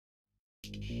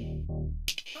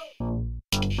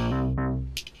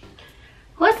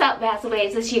What's up, Bazzle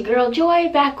babes? It's your girl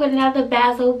Joy back with another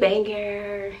Bazzle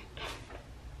banger.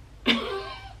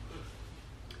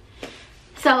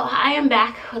 So I am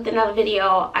back with another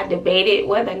video. I debated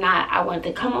whether or not I wanted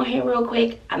to come on here real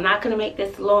quick. I'm not gonna make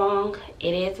this long.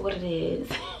 It is what it is.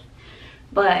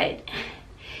 But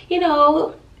you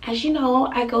know, as you know,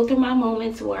 I go through my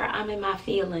moments where I'm in my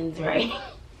feelings, right?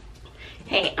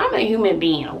 Hey, I'm a human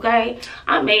being, okay?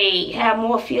 I may have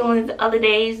more feelings other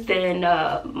days than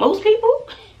most people.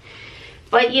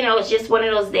 But, you know, it's just one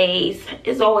of those days.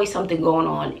 There's always something going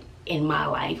on in my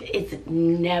life. It's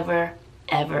never,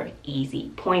 ever easy.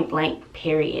 Point blank,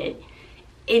 period.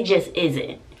 It just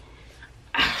isn't.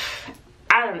 I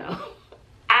don't know.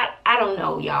 I don't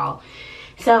know, y'all.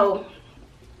 So,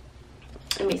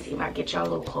 let me see if I can get y'all a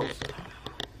little closer.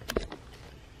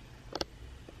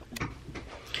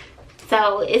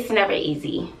 So it's never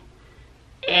easy,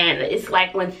 and it's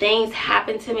like when things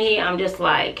happen to me, I'm just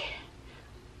like,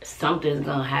 something's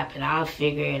gonna happen. I'll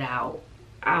figure it out.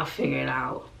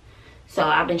 So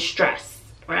I've been stressed,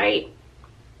 right?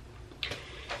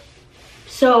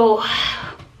 So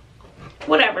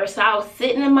whatever. So I was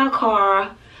sitting in my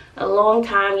car a long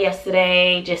time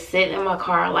yesterday, just sitting in my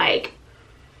car like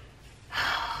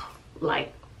what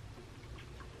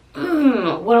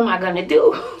am I gonna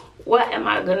do? What am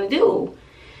I gonna do?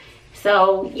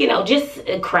 So, you know, just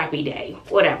a crappy day,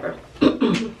 whatever.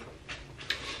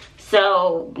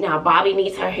 So now Bobby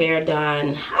needs her hair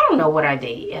done. I don't know what I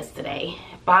did yesterday.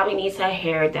 Bobby needs her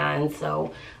hair done,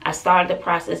 so I started the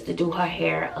process to do her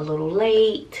hair a little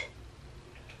late.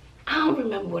 I don't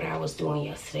remember what I was doing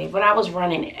yesterday, but I was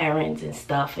running errands and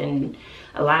stuff, and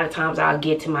a lot of times I'll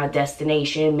get to my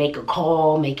destination, make a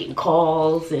call, making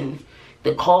calls, and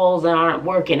the calls aren't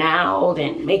working out,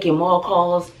 and making more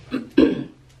calls.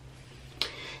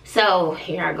 So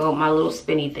here I go, my little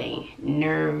spinny thing.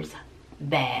 Nerves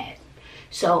bad.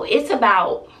 So it's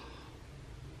about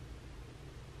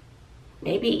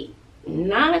maybe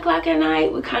 9 o'clock at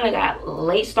night. We kind of got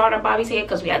late start on Bobby's hair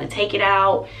because we had to take it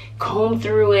out, comb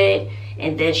through it,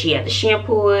 and then she had to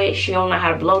shampoo it. She don't know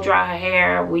how to blow dry her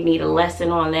hair. We need a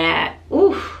lesson on that.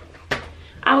 Oof.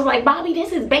 I was like, Bobby,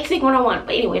 this is basic 101.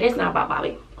 But anyway, that's not about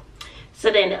Bobby.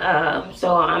 So then,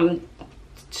 so I'm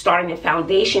starting the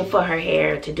foundation for her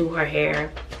hair, to do her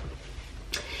hair.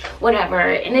 Whatever.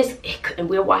 And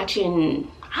we're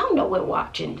watching, I don't know what we're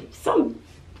watching. Some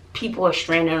people are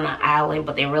stranded on an island,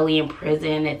 but they're really in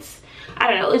prison. I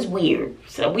don't know, it's weird.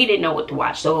 So we didn't know what to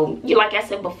watch. So, like I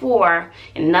said before,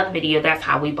 in another video, that's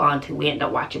how we bond too. We end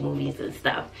up watching movies and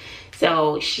stuff.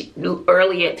 So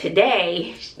earlier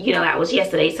today, you know, that was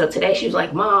yesterday. So today she was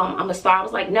like, Mom, I'm gonna start. I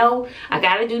was like, no, I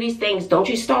gotta do these things. Don't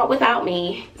you start without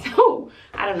me. So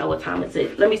I don't know what time is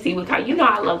it. Let me see what time. You know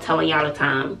I love telling y'all the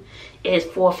time. It is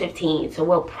 4:15. So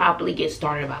we'll probably get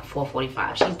started about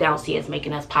 4:45. She's downstairs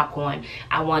making us popcorn.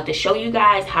 I wanted to show you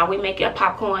guys how we make our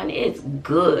popcorn. It's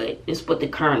good. It's with the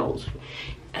kernels.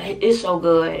 It's so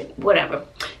good. Whatever.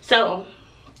 So,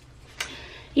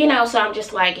 you know, so I'm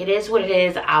just like, it is what it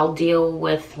is. I'll deal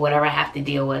with whatever I have to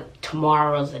deal with.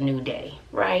 Tomorrow's a new day,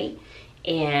 right?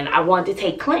 And I wanted to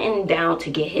take Clinton down to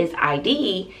get his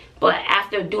ID, but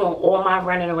after doing all my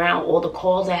running around, all the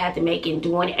calls I had to make and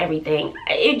doing everything,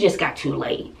 it just got too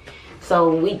late.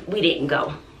 So we didn't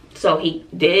go. So I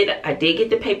did get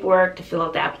the paperwork to fill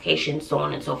out the application, so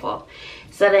on and so forth.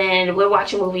 So then we're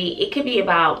watching a movie. It could be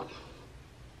about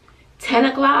 10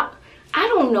 o'clock. I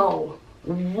don't know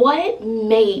what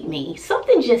made me,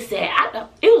 something just said,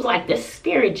 it was like the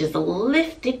spirit just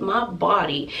lifted my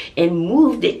body and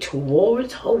moved it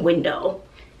towards her window.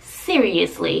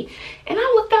 Seriously. And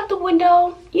I looked out the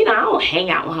window. You know, I don't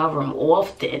hang out in her room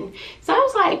often. So I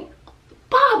was like,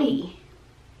 Bobby,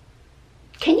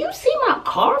 can you see my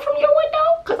car from your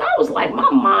window? Because I was like,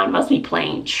 my mind must be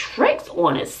playing tricks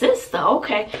on a sister.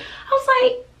 Okay. I was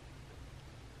like,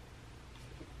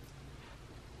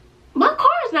 my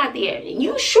car is not there.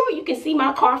 You sure you can see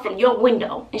my car from your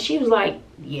window? And she was like,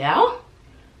 yeah.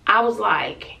 I was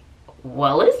like,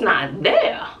 well, it's not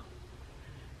there.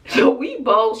 So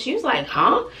she was like,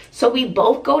 huh? So we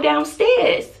both go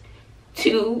downstairs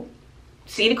to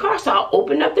see the car. So I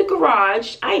opened up the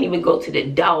garage. I didn't even go to the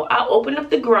door. I opened up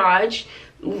the garage,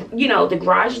 you know, the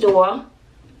garage door.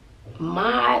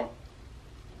 My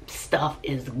stuff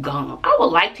is gone. I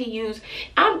would like to use,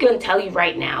 I'm gonna tell you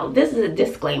right now, this is a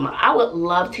disclaimer, I would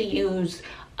love to use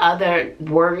other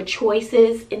word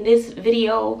choices in this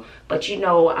video, but you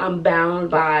know I'm bound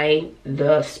by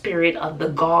the spirit of the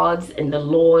gods and the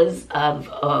laws of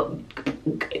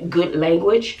good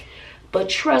language. But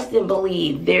trust and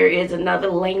believe, there is another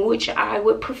language I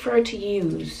would prefer to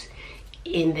use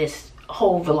in this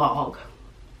whole vlog.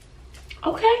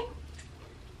 Okay?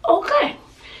 Okay.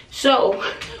 So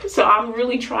I'm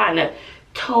really trying to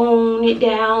tone it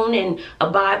down and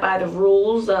abide by the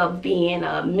rules of being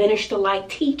a minister-like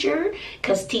teacher,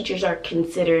 because teachers are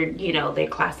considered, you know, they're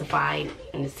classified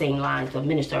in the same lines of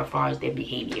minister as far as their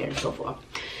behavior and so forth.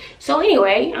 So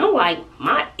anyway, I'm like,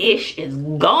 my ish is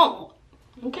gone.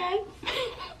 Okay?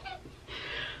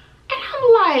 And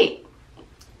I'm like,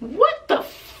 what the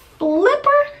flipper?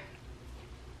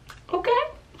 Okay?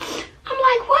 I'm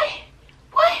like, what?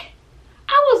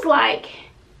 I was like,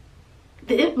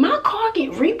 did my car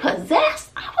get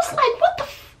repossessed? I was like, what the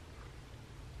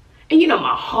and you know,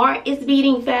 my heart is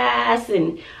beating fast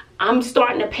and I'm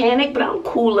starting to panic, but I'm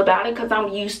cool about it because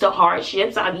I'm used to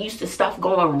hardships. I'm used to stuff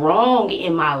going wrong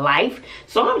in my life.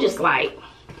 So I'm just like,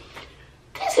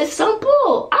 this is so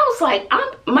bull. I was like,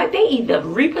 they either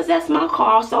repossessed my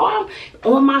car, so I'm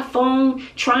on my phone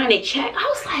trying to check.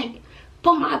 I was like,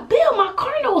 but my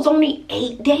car note was only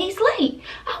 8 days late.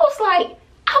 I was like,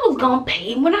 I was gonna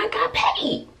pay when I got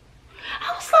paid.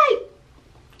 I was like,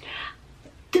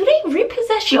 do they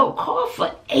repossess your car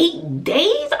for 8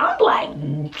 days? I'm like,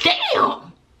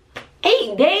 damn,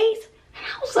 8 days? And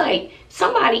I was like,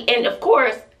 somebody, and of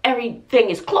course, everything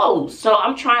is closed. So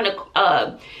I'm trying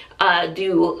to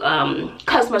do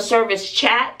customer service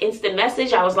chat, instant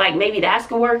message. I was like, maybe that's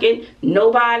working.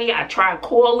 Nobody. I tried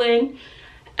calling.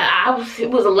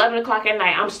 It was 11 o'clock at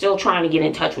night. I'm still trying to get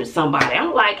in touch with somebody.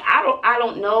 I'm like, I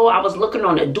don't know. I was looking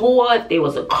on the door if there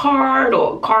was a card,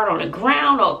 or a card on the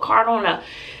ground, or a card on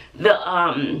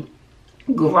the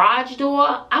garage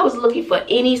door. I was looking for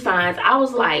any signs. I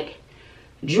was like,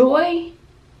 Joy,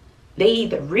 they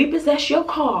either repossess your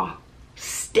car,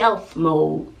 stealth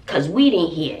mode, because we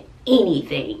didn't hear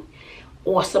anything,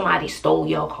 or somebody stole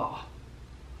your car.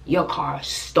 Your car is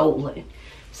stolen.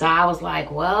 So I was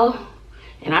like, well,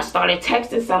 and I started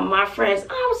texting some of my friends.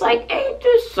 I was like, ain't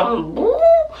this some bull?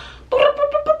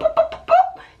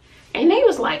 And they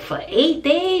was like, for 8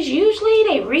 days, usually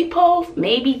they repo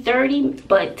maybe 30,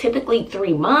 but typically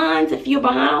 3 months if you're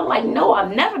behind. I'm like, no,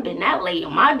 I've never been that late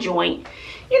on my joint.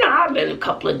 You know, I've been a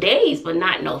couple of days, but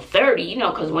not no 30, you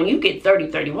know, because when you get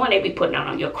 30, 31, they be putting out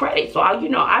on your credit. So,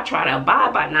 I try to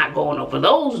abide by not going over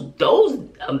those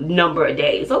number of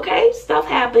days, okay? Stuff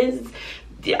happens.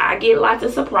 I get lots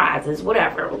of surprises,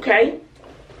 whatever, okay?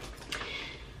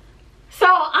 So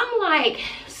I'm like,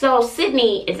 so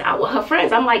Sydney is out with her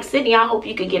friends. I'm like, Sydney, I hope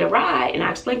you could get a ride. And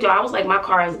I explained to her, I was like, my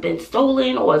car has been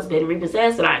stolen or has been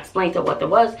repossessed. And I explained to her what there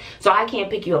was. So I can't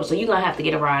pick you up. So you're going to have to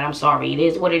get a ride. I'm sorry. It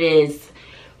is what it is.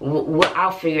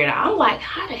 I'll figure it out. I'm like,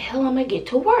 how the hell am I going to get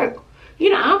to work? You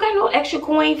know, I don't got no extra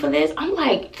coin for this. I'm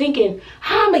like thinking,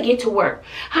 how am I going to get to work?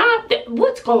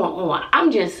 What's going on?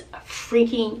 I'm just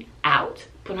freaking out.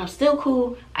 But I'm still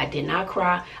cool. I did not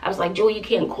cry. I was like, Joy, you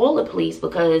can't call the police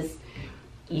because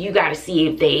you got to see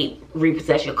if they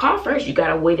repossess your car first. You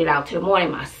got to wait it out till the morning.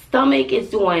 My stomach is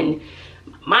doing,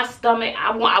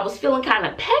 I was feeling kind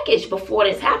of peckish before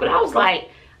this happened. I was like,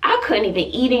 I couldn't even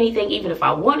eat anything even if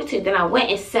I wanted to. Then I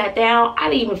went and sat down. I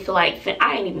didn't even feel like,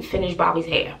 I didn't even finish Bobby's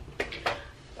hair.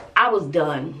 I was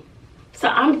done. So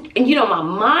and you know, my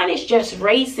mind is just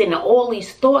racing and all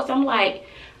these thoughts. I'm like,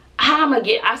 how am I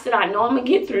get? I said, I know I'm gonna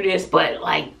get through this, but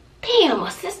like, damn,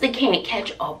 my sister can't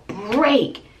catch a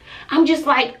break. I'm just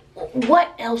like,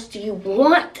 what else do you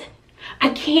want? I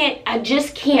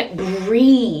just can't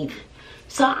breathe.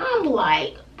 So I'm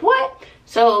like, what?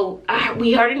 So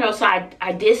we heard it, no, so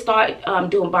I did start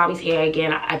doing Bobby's hair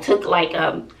again. I took like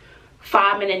a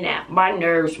 5-minute nap. My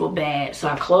nerves were bad, so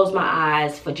I closed my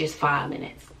eyes for just 5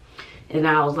 minutes. And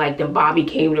I was like, then Bobby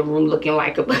came in the room looking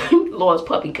like a lost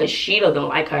puppy because she doesn't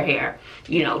like her hair,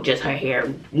 you know, just her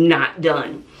hair not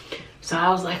done. So I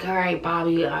was like, all right,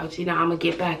 Bobby, you know, I'm going to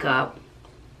get back up.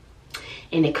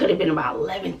 And it could have been about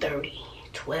 11:30,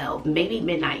 12, maybe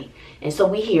midnight. And so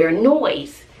we hear a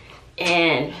noise.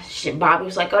 And Bobby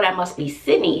was like, oh, that must be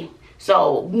Sydney.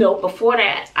 So, no, before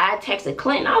that, I texted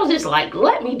Clinton. I was just like,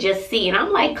 let me just see. And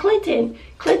I'm like, Clinton,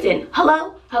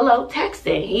 hello,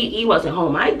 texting. He wasn't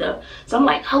home either. So I'm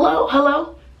like,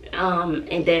 hello.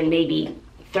 And then maybe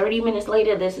 30 minutes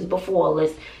later, this is before all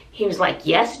this, he was like,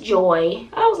 yes, Joy.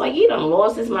 I was like, he done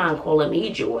lost his mind calling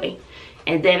me Joy.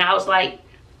 And then I was like,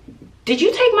 did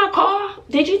you take my car?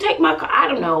 Did you take my car? I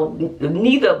don't know.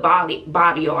 Neither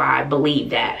Bobby or I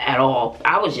believed that at all.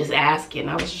 I was just asking.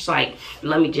 I was just like,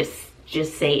 let me just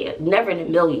say it. Never in a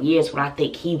million years would I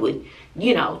think he would,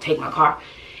 you know, take my car.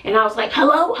 And I was like,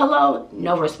 hello.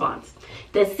 No response.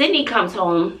 Then Sydney comes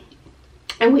home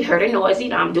And we heard a noise. You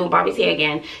know, I'm doing Bobby's hair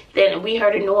again. Then we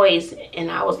heard a noise, and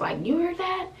I was like, you heard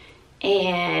that?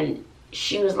 And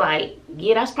she was like,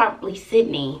 yeah, that's probably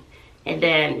Sydney. And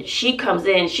then she comes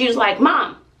in. She was like,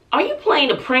 Mom, are you playing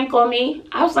a prank on me?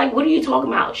 I was like, what are you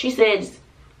talking about? She says,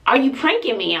 are you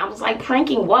pranking me? I was like,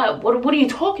 pranking what? What are you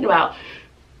talking about?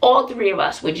 All three of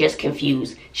us were just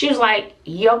confused. She was like,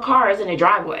 your car is in the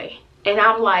driveway. And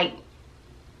I'm like,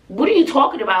 what are you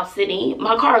talking about, Sydney?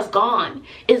 My car is gone.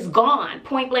 It's gone.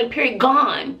 Point blank, period,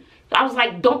 gone. I was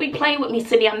like, don't be playing with me,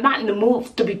 Sydney. I'm not in the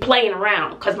mood to be playing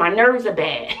around because my nerves are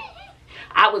bad.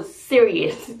 I was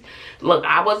serious. Look,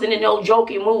 I wasn't in no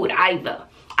joking mood either.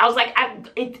 I was like,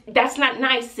 that's not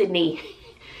nice, Sydney.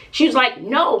 She was like,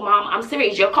 no, Mom, I'm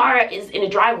serious. Your car is in the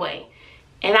driveway.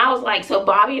 And I was like, so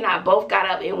Bobby and I both got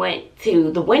up and went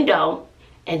to the window,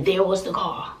 and there was the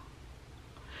car.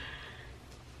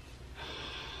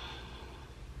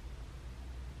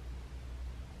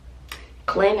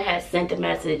 Clint had sent a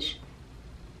message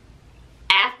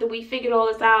after we figured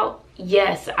all this out.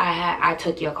 Yes, I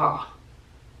took your call.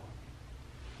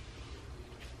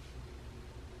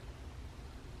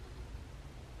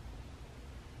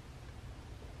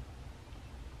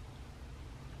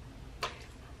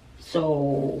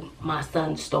 So my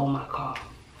son stole my car,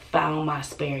 found my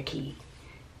spare key.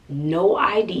 No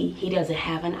ID. He doesn't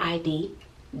have an ID.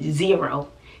 Zero.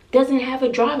 Doesn't have a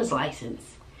driver's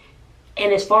license.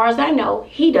 And as far as I know,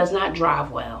 he does not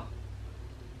drive well.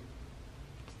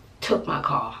 Took my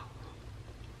car.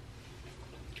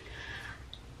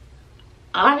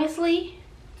 Honestly,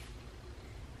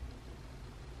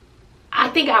 I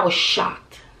think I was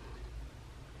shocked.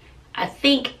 I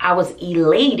think I was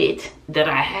elated that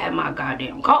I had my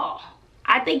goddamn car.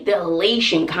 I think the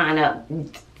elation kind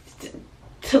of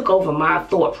took over my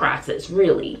thought process,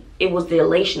 really. It was the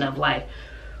elation of like,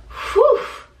 whew.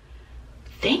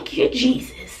 Thank you,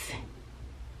 Jesus.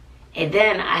 And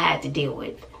then I had to deal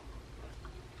with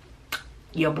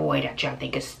your boy that y'all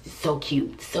think is so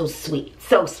cute, so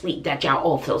sweet that y'all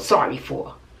all feel sorry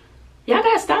for. Y'all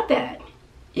gotta stop that.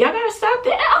 Y'all gotta stop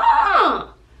that.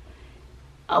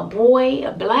 A boy,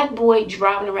 a black boy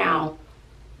driving around.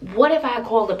 What if I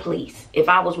called the police? If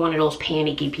I was one of those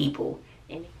panicky people?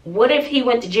 And what if he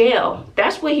went to jail?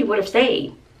 That's where he would have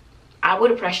stayed. I would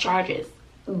have pressed charges.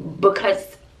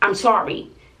 Because I'm sorry,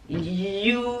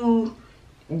 you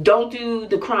don't do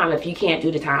the crime if you can't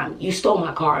do the time. You stole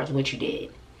my car is what you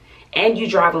did. And you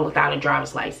driving without a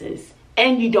driver's license.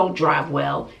 And you don't drive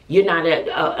well. You're not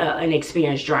an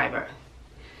experienced driver.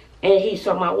 And he's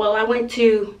talking about, well, I went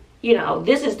to, you know,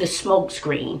 this is the smoke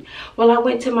screen. Well, I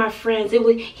went to my friends.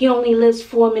 He only lives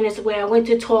 4 minutes away. I went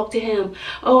to talk to him.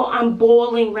 Oh, I'm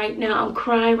bawling right now. I'm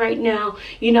crying right now.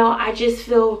 You know, I just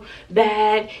feel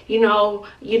bad. You know,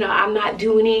 I'm not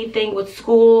doing anything with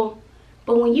school.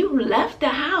 But when you left the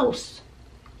house,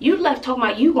 you left talking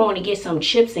about you going to get some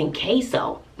chips and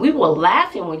queso. We were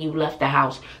laughing when you left the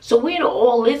house. So where did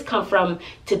all this come from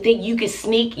to think you could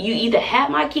sneak? You either had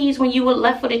my keys when you were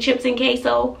left for the chips and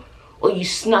queso, or you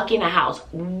snuck in the house.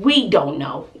 We don't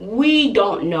know. We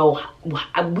don't know.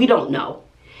 We don't know.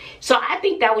 So I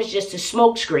think that was just a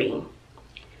smoke screen.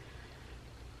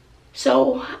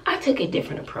 So I took a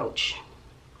different approach.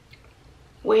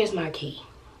 Where's my key?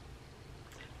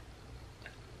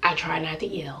 I try not to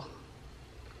yell.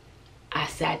 I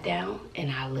sat down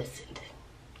and I listened.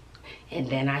 And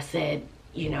then I said,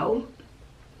 you know,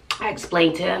 I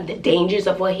explained to him the dangers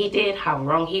of what he did, how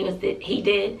wrong he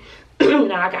did.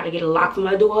 Now I gotta get a lock for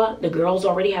my door. The girls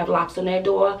already have locks on their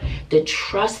door. The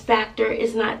trust factor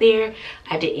is not there.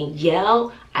 I didn't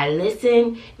yell. I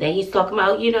listened. Then he's talking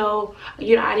about, you know,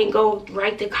 I didn't go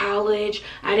right to college.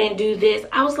 I didn't do this.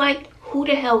 I was like, who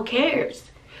the hell cares?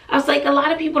 I was like, a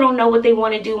lot of people don't know what they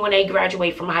want to do when they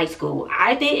graduate from high school.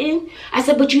 I didn't. I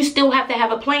said, but you still have to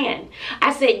have a plan.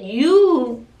 I said,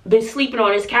 you've been sleeping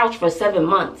on this couch for 7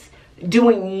 months,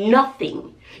 doing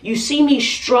nothing. You see me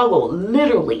struggle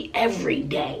literally every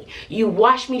day. You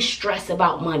watch me stress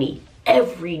about money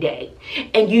every day.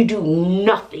 And you do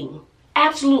nothing.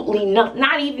 Absolutely nothing.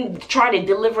 Not even try to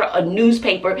deliver a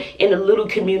newspaper in a little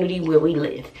community where we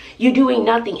live. You're doing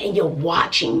nothing and you're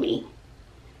watching me.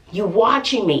 You're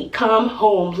watching me come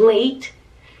home late.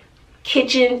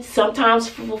 Kitchen sometimes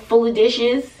full of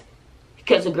dishes.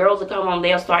 Because the girls will come home,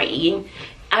 they'll start eating.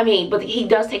 I mean, but he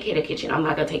does take care of the kitchen. I'm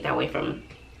not going to take that away from him.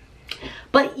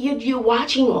 But you're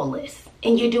watching all this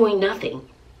and you're doing nothing.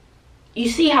 You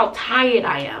see how tired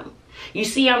I am. You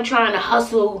see I'm trying to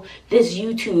hustle this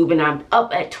YouTube and I'm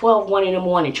up at 12, 1 in the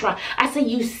morning trying. I said,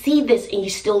 you see this and you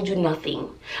still do nothing.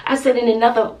 I said, in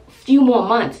another few more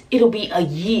months, it'll be a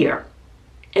year.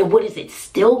 And what is it?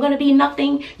 Still gonna be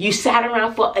nothing? You sat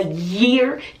around for a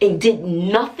year and did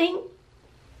nothing?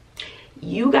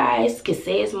 You guys can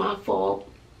say it's my fault.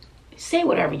 Say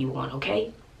whatever you want,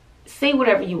 okay? Say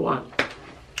whatever you want.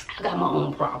 I got my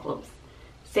own problems.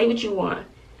 Say what you want.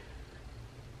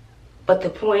 But the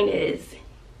point is,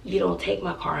 you don't take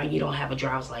my car and you don't have a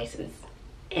driver's license.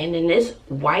 And in this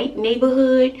white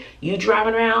neighborhood, you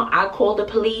driving around, I called the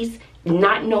police,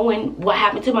 not knowing what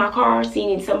happened to my car,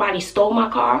 seeing somebody stole my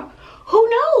car. Who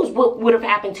knows what would have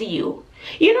happened to you?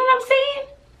 You know what I'm saying?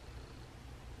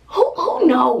 Who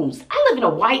knows? I live in a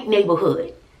white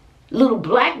neighborhood. Little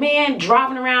black man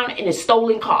driving around in a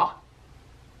stolen car.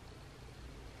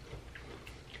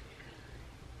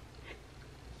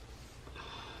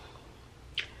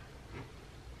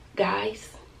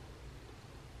 Guys,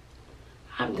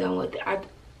 I'm done with it.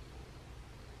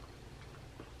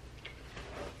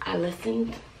 I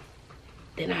listened.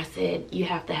 Then I said, you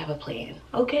have to have a plan.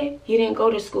 Okay? You didn't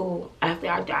go to school.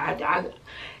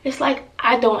 It's like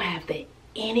I don't have the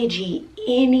energy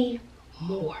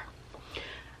anymore.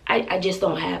 I just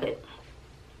don't have it.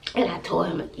 And I told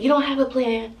him, you don't have a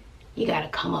plan? You got to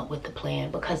come up with the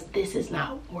plan because this is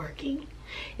not working.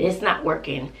 It's not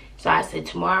working. So I said,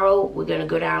 tomorrow we're going to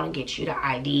go down and get you the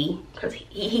ID because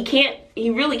he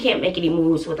really can't make any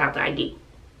moves without the ID.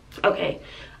 Okay.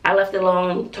 I left it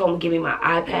alone, told him to give me my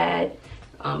iPad.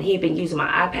 He had been using my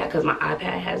iPad because my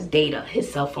iPad has data. His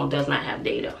cell phone does not have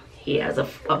data. He has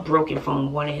a broken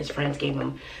phone one of his friends gave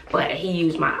him. But he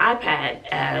used my iPad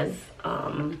as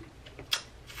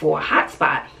for a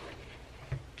hotspot.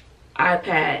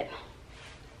 iPad.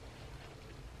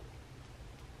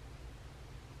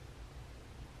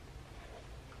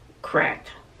 Cracked.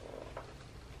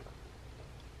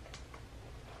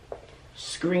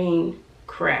 Screen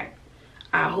cracked.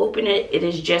 I'm hoping it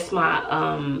is just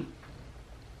my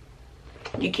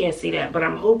you can't see that, but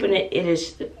I'm hoping it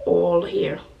is all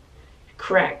here.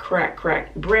 Crack.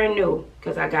 Brand new,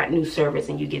 because I got new service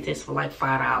and you get this for like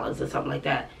 $5 or something like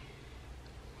that.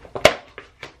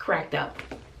 Cracked up.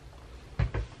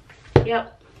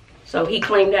 Yep. So he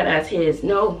claimed that as his.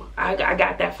 No, I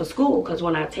got that for school because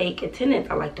when I take attendance,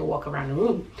 I like to walk around the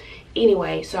room.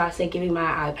 Anyway, so I said, give me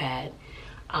my iPad.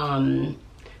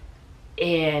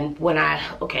 And when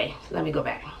okay, let me go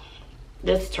back.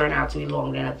 This turned out to be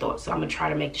longer than I thought, so I'm going to try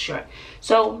to make it short.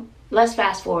 So let's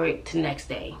fast forward to the next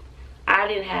day. I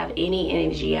didn't have any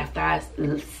energy after I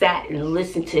sat and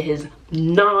listened to his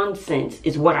nonsense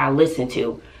is what I listened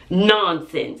to.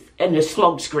 Nonsense and the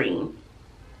smoke screen.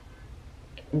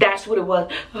 That's what it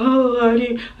was. Oh,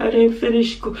 I didn't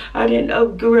finish school. I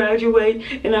didn't graduate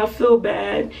and I feel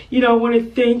bad. You know, I want to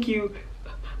thank you.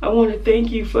 I want to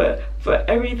thank you for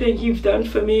everything you've done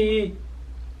for me.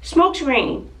 Smoke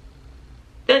screen.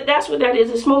 That's what that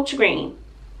is, a smoke screen.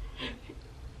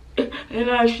 And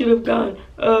I should have gone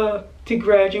to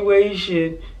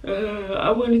graduation.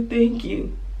 I want to thank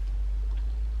you.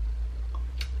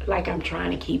 Like I'm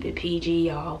trying to keep it PG,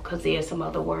 y'all, because there's some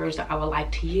other words that I would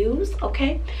like to use,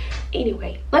 okay?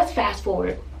 Anyway, let's fast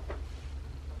forward.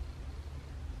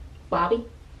 Bobby,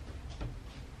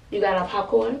 you got our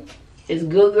popcorn? It's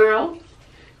good, girl.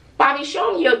 Bobby,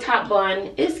 show me your top bun.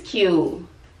 It's cute.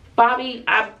 Bobby,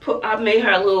 I made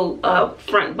her a little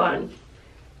front bun.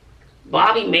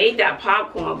 Bobby made that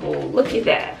popcorn bowl. Look at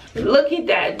that. Look at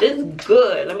that. This is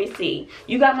good. Let me see.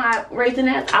 You got my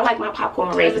Raisinets? I like my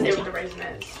popcorn Raisinets. With the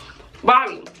Raisinets.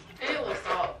 Bobby. It was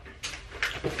salt.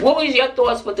 What was your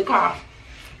thoughts with the car?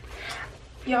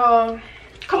 Y'all,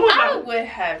 come on, I Bobby. would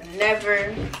have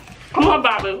never. Come on,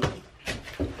 Bobby.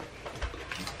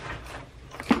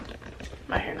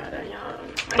 My hair not done, y'all.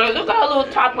 But look at her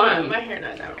little top bun. My hair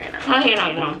not done right now. Her hair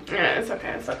not done. Yeah, it's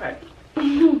okay. It's okay.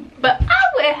 But I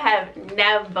would have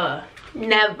never,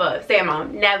 say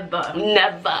mom, never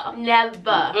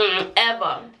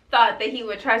Ever thought that he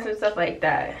would try some stuff like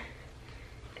that.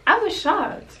 I was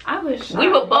shocked. We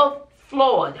were both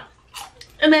floored.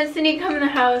 And then Cindy come in the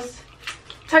house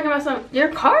talking about your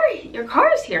car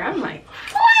is here. I'm like,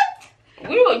 what?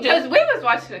 We was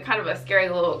watching a kind of a scary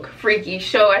little freaky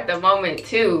show at the moment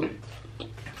too.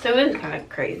 So it was kind of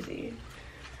crazy.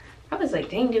 I was like,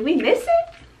 dang, did we miss it?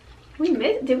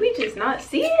 Did we just not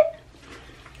see it?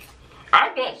 I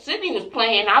thought Sydney was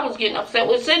playing. I was getting upset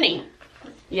with Sydney.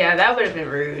 Yeah, that would have been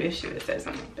rude if she would have said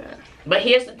something like that. But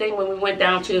here's the thing when we went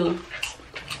down to...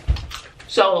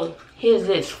 So, here's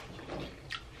this.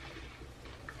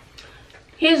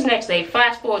 Here's next day.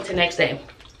 Fast forward to next day.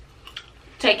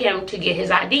 Take him to get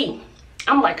his ID.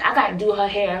 I'm like, I got to do her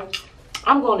hair.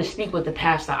 I'm going to speak with the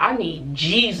pastor. I need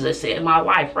Jesus in my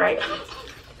life, right?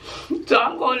 So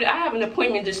I have an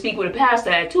appointment to speak with a pastor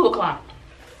at 2 o'clock.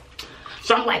 So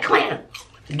So I'm like, Clan,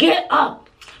 get up.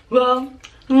 Well,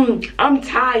 I'm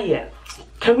tired.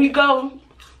 Can we go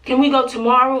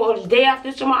tomorrow or the day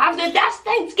after tomorrow? I said, that's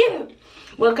Thanksgiving.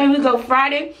 Well, can we go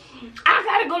Friday? I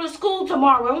gotta go to school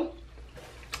tomorrow.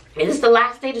 It's the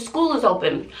last day the school is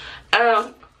open.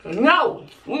 No,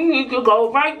 we need to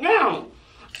go right now.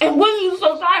 And what are you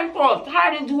so tired for?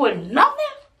 Tired of doing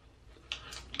nothing?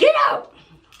 Get up.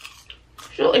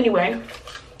 So anyway,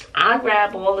 I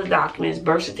grab all the documents,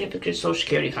 birth certificate, social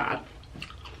security card.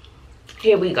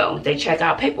 Here we go. They check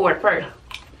out paperwork first.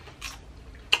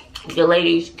 The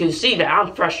ladies can see that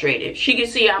I'm frustrated. She can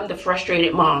see I'm the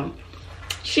frustrated mom.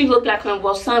 She looked at him,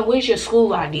 well, son, where's your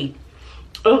school ID?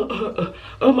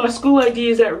 My school ID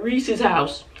is at Reese's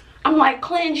house. I'm like,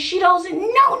 Clint, she doesn't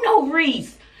know no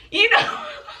Reese. You know,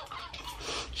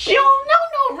 she don't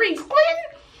know no Reese, Clint.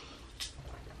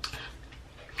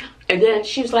 And then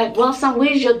she was like, well, son,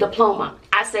 where's your diploma?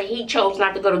 I said he chose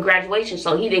not to go to graduation,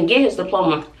 so he didn't get his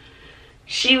diploma.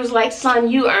 She was like, son,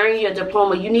 you earned your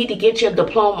diploma. You need to get your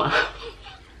diploma.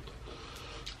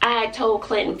 I had told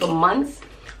Clinton for months,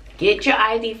 get your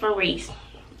ID from Reese.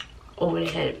 Over the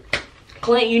head.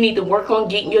 Clint, you need to work on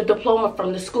getting your diploma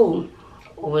from the school.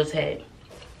 Over his head.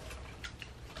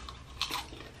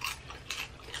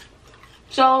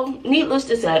 So, needless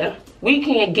to say, we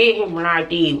can't get him an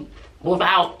ID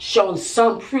without showing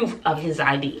some proof of his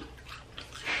ID.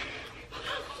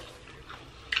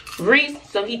 Reese,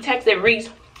 so he texted Reese.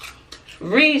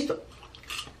 Reese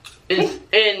is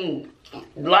in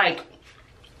like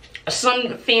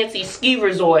some fancy ski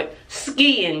resort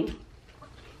skiing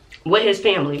with his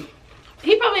family.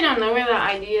 He probably don't know where the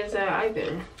ID is at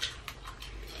either.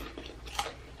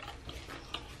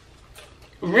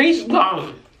 Reese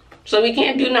gone. So we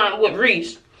can't do nothing with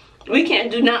Reese. We can't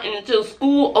do nothing until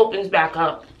school opens back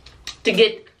up to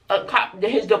get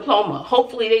his diploma.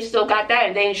 Hopefully they still got that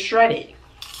and they ain't shredded.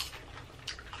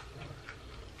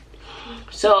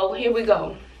 So here we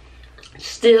go.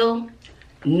 Still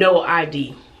no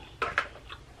ID.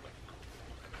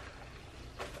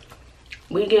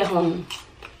 We get home.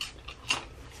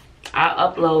 I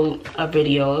upload a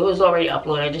video. It was already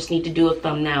uploaded. I just need to do a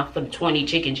thumbnail for the 20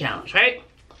 chicken challenge, right?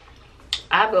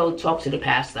 I go talk to the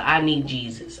pastor. I need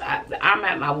Jesus. I'm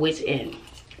at my wit's end.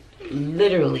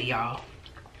 Literally, y'all.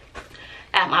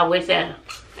 At my wit's end.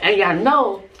 And y'all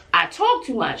know I talk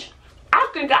too much. I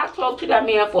think I talked to that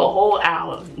man for a whole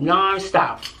hour.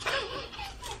 Non-stop.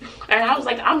 And I was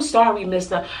like, I'm sorry,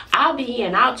 mister. I'll be here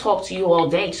and I'll talk to you all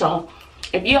day. So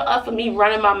if you're up for me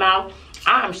running my mouth,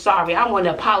 I'm sorry. I want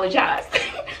to apologize.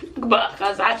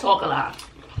 Because I talk a lot.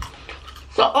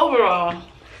 So overall,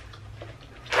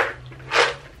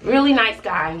 really nice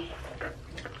guy.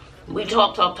 We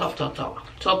talk,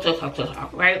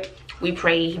 right? We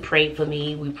prayed. He prayed for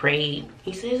me. We prayed.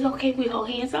 He says, okay, we hold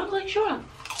hands. I was like, sure.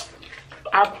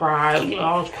 I cried. You know,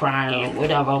 I was crying.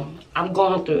 Whatever. I'm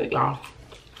going through it, y'all.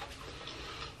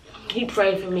 He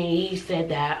prayed for me. He said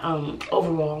that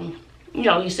overall, you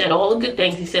know, he said all the good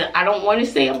things. He said, I don't want to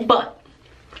say a but.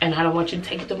 And I don't want you to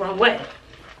take it the wrong way.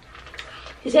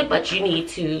 He said, but you need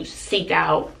to seek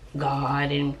out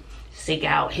God and seek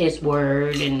out his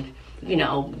word and, you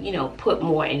know, put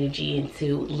more energy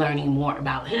into learning more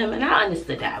about him. And I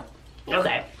understood that.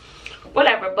 Okay.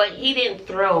 Whatever. But he didn't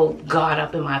throw God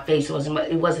up in my face. It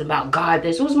wasn't about God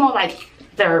this. It was more like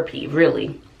therapy,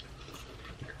 really.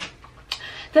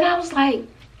 Then I was like,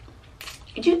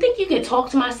 do you think you could talk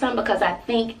to my son? Because I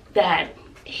think that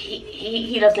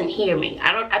he doesn't hear me.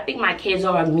 I think my kids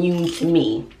are immune to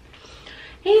me.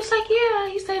 And he was like, yeah.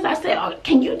 He says, I said, oh,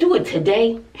 can you do it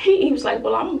today? He was like,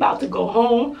 well, I'm about to go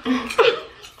home.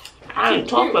 I didn't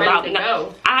talk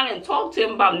to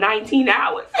him about 19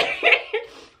 hours.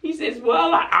 He says,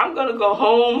 well, I'm gonna go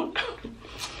home.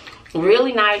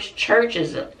 Really nice church.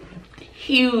 Is a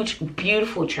huge,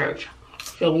 beautiful church.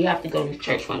 So we have to go to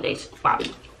church one day,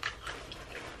 Bobby.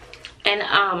 And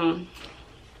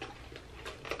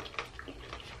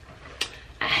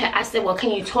I said, well,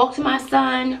 can you talk to my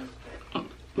son?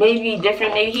 Maybe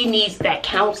different. Maybe he needs that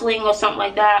counseling or something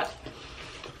like that.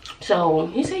 So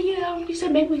he said, yeah. He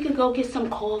said, maybe we could go get some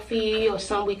coffee or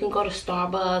something. We can go to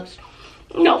Starbucks.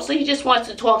 No, so he just wants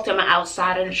to talk to him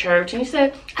outside of the church. And he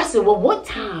said, I said, well, what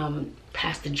time,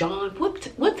 Pastor John?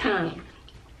 What time?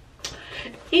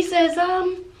 He says,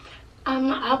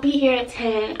 I'll be here at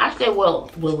 10. I said, well,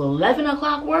 will 11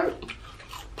 o'clock work?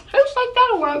 He was like,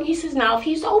 that'll work. He says, now if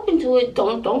he's open to it,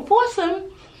 don't force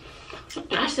him.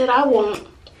 I said, I won't.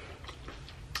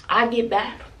 I get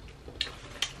back.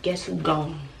 Guess who's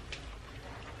gone?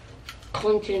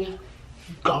 Clinton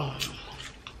gone.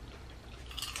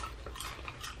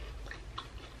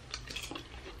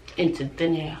 Into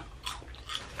thin air.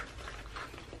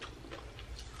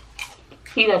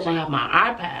 he doesn't have my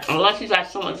iPad unless he's at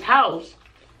someone's house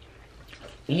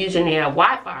using their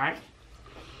Wi-Fi.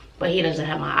 But he doesn't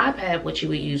have my iPad, which he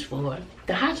would use for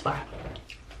the hotspot.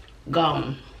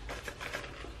 Gone.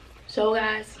 So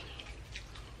guys,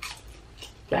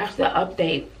 that's the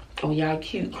update on y'all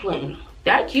cute Clinton.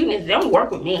 That cuteness don't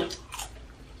work with me.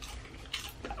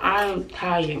 I'm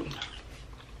tired.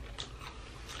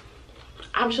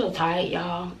 I'm so tired,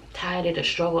 y'all. Tired of the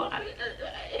struggle.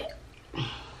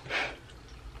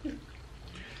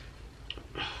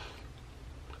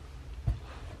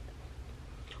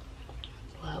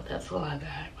 Well, that's all I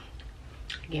got.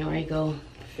 Getting ready to go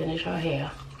finish her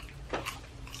hair.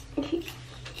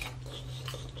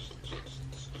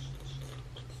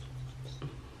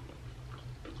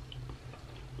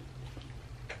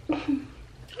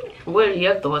 What are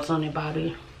your thoughts on it,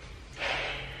 Bobby?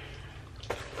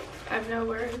 I have no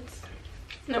words.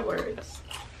 No words.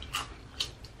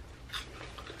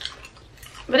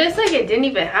 But it's like it didn't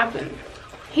even happen.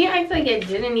 He acts like it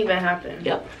didn't even happen.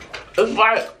 Yep.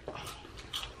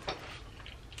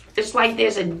 It's like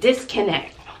there's a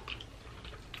disconnect.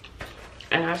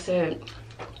 And I said,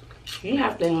 you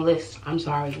have to enlist. I'm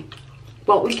sorry.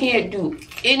 But we can't do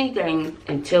anything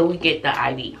until we get the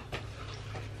IV.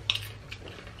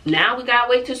 Now we gotta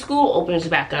wait till school opens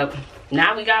back up.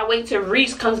 Now we gotta wait till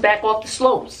Reese comes back off the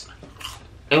slopes.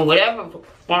 In whatever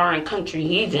foreign country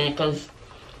he's in, because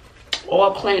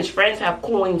all Clinton's friends have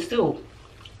coins too.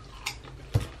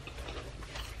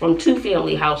 From 2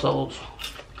 family households.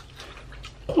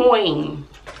 Coin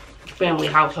family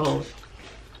households.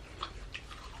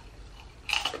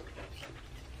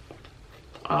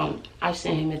 I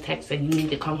sent him a text that you need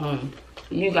to come home.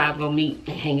 You gotta go meet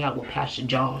and hang out with Pastor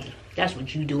John. That's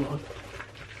what you doing.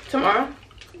 Tomorrow?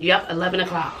 Yep, 11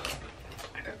 o'clock.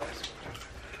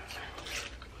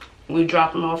 We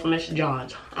drop him off from Mr.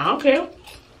 John's. I don't care.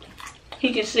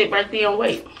 He can sit right there and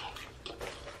wait.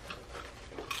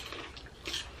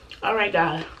 Alright,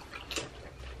 guys.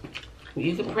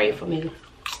 You can pray for me.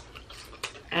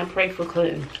 And pray for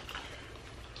Clinton.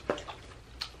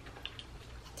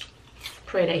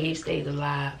 Pray that he stays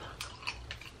alive.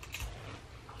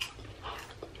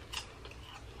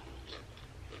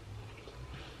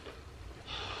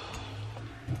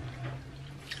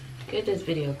 Give this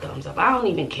video a thumbs up. I don't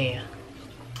even care.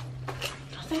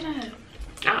 Don't say that.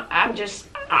 I'm just...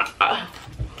 Hi,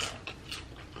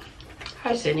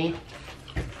 Sydney.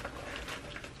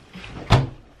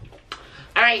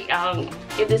 Alright,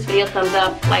 give this video a thumbs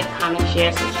up, like, comment,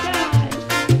 share, subscribe.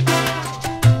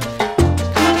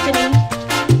 Come on, Sydney.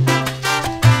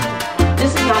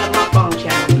 This is not a mukbang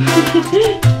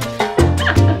channel.